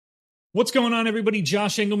What's going on, everybody?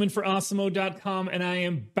 Josh Engelman for Awesemo.com, and I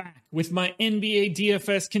am back with my NBA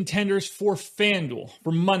DFS contenders for FanDuel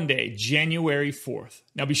for Monday, January 4th.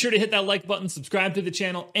 Now, be sure to hit that like button, subscribe to the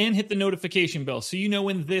channel, and hit the notification bell so you know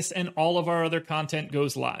when this and all of our other content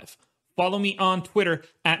goes live. Follow me on Twitter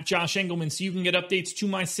at Josh Engelman so you can get updates to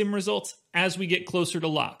my sim results as we get closer to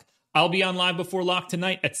lock. I'll be on live before lock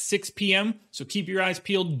tonight at 6 p.m., so keep your eyes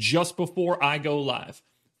peeled just before I go live.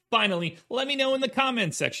 Finally, let me know in the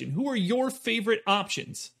comments section, who are your favorite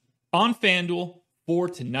options on FanDuel for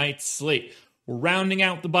tonight's slate? We're rounding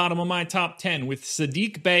out the bottom of my top 10 with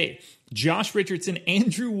Saddiq Bey, Josh Richardson,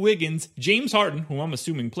 Andrew Wiggins, James Harden, who I'm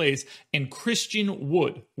assuming plays, and Christian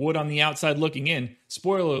Wood. Wood on the outside looking in.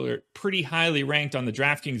 Spoiler alert, pretty highly ranked on the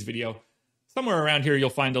DraftKings video. Somewhere around here you'll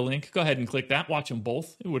find a link. Go ahead and click that. Watch them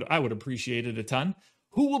both. I would appreciate it a ton.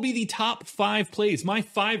 Who will be the top 5 plays, my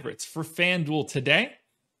favorites for FanDuel today?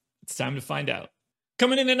 It's time to find out.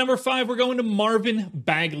 Coming in at number 5, we're going to Marvin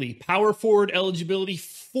Bagley. Power forward eligibility,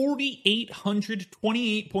 4,800,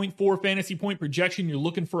 28.4 fantasy point projection. You're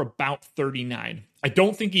looking for about 39. I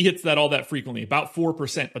don't think he hits that all that frequently, about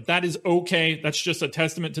 4%, but that is okay. That's just a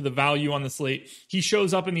testament to the value on the slate. He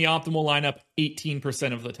shows up in the optimal lineup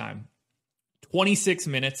 18% of the time. 26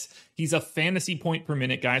 minutes. He's a fantasy point per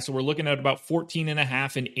minute guy, so we're looking at about 14 and a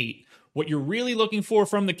half and 8. What you're really looking for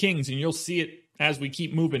from the Kings, and you'll see it as we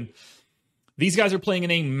keep moving, these guys are playing in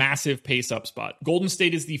a massive pace-up spot. Golden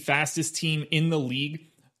State is the fastest team in the league.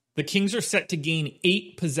 The Kings are set to gain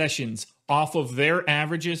 8 possessions off of their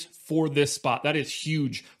averages for this spot. That is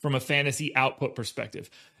huge from a fantasy output perspective.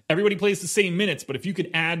 Everybody plays the same minutes, but if you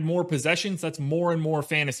could add more possessions, that's more and more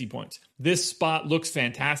fantasy points. This spot looks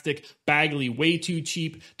fantastic. Bagley, way too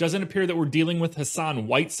cheap. Doesn't appear that we're dealing with Hassan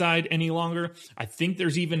Whiteside any longer. I think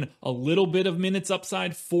there's even a little bit of minutes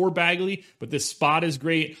upside for Bagley, but this spot is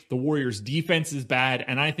great. The Warriors' defense is bad,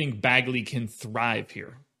 and I think Bagley can thrive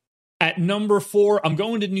here. At number 4, I'm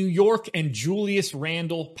going to New York and Julius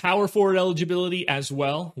Randle. Power forward eligibility as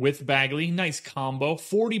well with Bagley. Nice combo.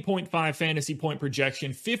 40.5 fantasy point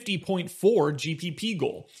projection, 50.4 GPP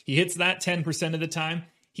goal. He hits that 10% of the time.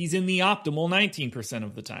 He's in the optimal 19%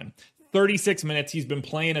 of the time. 36 minutes. He's been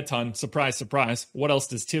playing a ton. Surprise, surprise. What else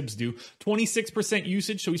does Tibbs do? 26%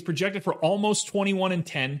 usage, so he's projected for almost 21 and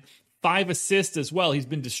 10. 5 assists as well. He's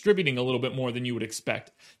been distributing a little bit more than you would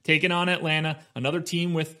expect. Taking on Atlanta, another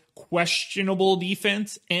team with questionable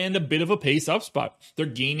defense and a bit of a pace-up spot. They're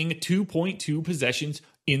gaining 2.2 possessions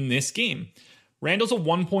in this game. Randall's a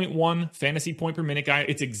 1.1 fantasy point per minute guy.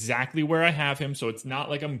 It's exactly where I have him, so it's not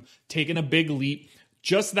like I'm taking a big leap.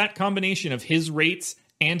 Just that combination of his rates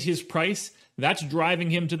and his price, that's driving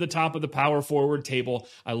him to the top of the power forward table.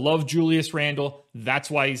 I love Julius Randle. That's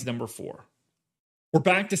why he's number 4. We're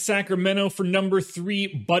back to Sacramento for number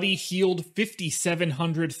 3. Buddy Hield,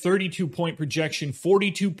 5,700, 32-point projection,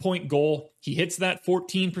 42-point goal. He hits that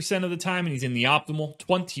 14% of the time, and he's in the optimal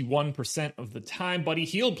 21% of the time. Buddy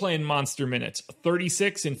Hield playing monster minutes,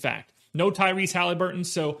 36 in fact. No Tyrese Halliburton,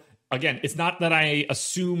 so again, it's not that I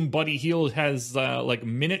assume Buddy Hield has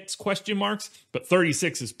minutes question marks, but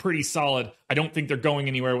 36 is pretty solid. I don't think they're going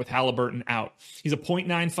anywhere with Halliburton out. He's a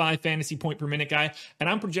 0.95 fantasy point per minute guy, and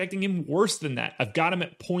I'm projecting him worse than that. I've got him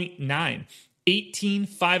at 0.9. 18,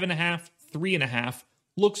 5.5, 3.5.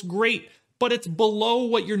 Looks great, but it's below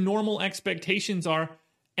what your normal expectations are.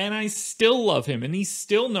 And I still love him, and he's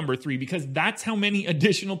still number 3 because that's how many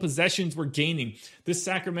additional possessions we're gaining. This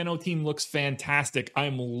Sacramento team looks fantastic.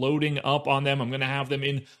 I'm loading up on them. I'm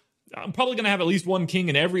probably going to have at least one king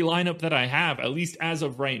in every lineup that I have, at least as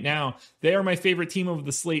of right now. They are my favorite team of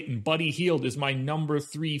the slate, and Buddy Hield is my number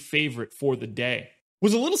 3 favorite for the day.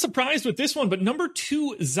 Was a little surprised with this one, but number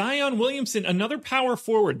 2, Zion Williamson, another power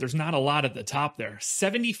forward. There's not a lot at the top there.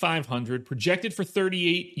 7,500, projected for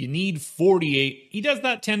 38. You need 48. He does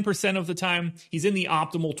that 10% of the time. He's in the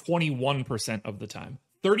optimal 21% of the time.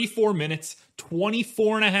 34 minutes,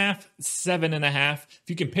 24.5, 7.5. If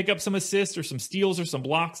you can pick up some assists or some steals or some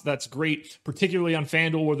blocks, that's great, particularly on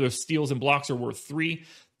FanDuel where those steals and blocks are worth 3.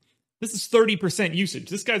 This is 30% usage.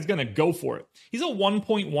 This guy's going to go for it. He's a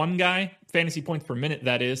 1.1 guy, fantasy points per minute,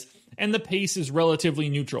 that is, and the pace is relatively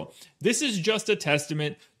neutral. This is just a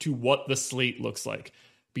testament to what the slate looks like.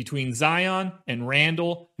 Between Zion and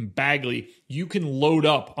Randle and Bagley, you can load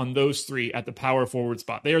up on those 3 at the power forward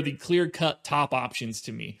spot. They are the clear-cut top options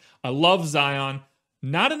to me. I love Zion.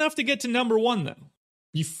 Not enough to get to number 1, though.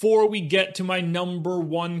 Before we get to my number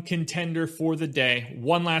 1 contender for the day,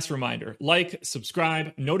 one last reminder. Like,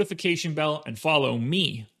 subscribe, notification bell, and follow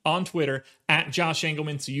me on Twitter at Josh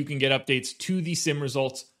Engelman so you can get updates to the sim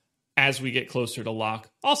results as we get closer to lock.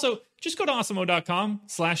 Also, just go to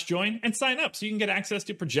awesemo.com/join and sign up so you can get access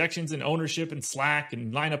to projections and ownership and Slack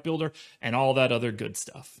and lineup builder and all that other good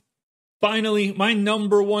stuff. Finally, my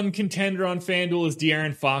number one contender on FanDuel is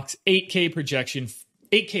De'Aaron Fox, 8K projection,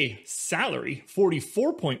 8K salary,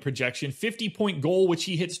 44-point projection, 50-point goal, which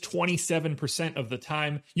he hits 27% of the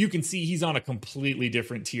time. You can see he's on a completely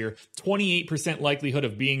different tier. 28% likelihood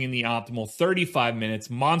of being in the optimal, 35 minutes,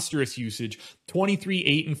 monstrous usage, 23,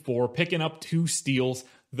 8, and 4, picking up 2 steals,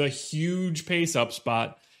 the huge pace up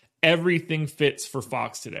spot. Everything fits for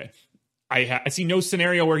Fox today. I see no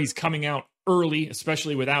scenario where he's coming out early,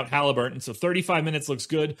 especially without Halliburton. So 35 minutes looks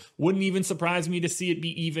good. Wouldn't even surprise me to see it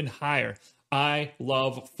be even higher. I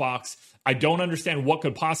love Fox. I don't understand what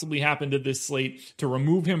could possibly happen to this slate to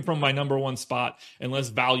remove him from my number one spot unless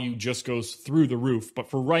value just goes through the roof. But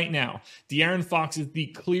for right now, De'Aaron Fox is the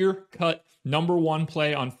clear-cut number one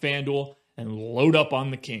play on FanDuel, and load up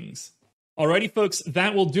on the Kings. Alrighty, folks,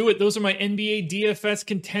 that will do it. Those are my NBA DFS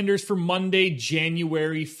contenders for Monday,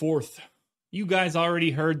 January 4th. You guys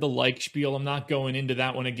already heard the like spiel. I'm not going into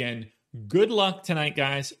that one again. Good luck tonight,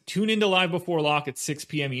 guys. Tune into Live Before Lock at 6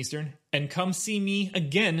 p.m. Eastern, and come see me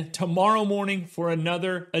again tomorrow morning for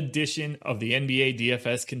another edition of the NBA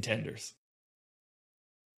DFS Contenders.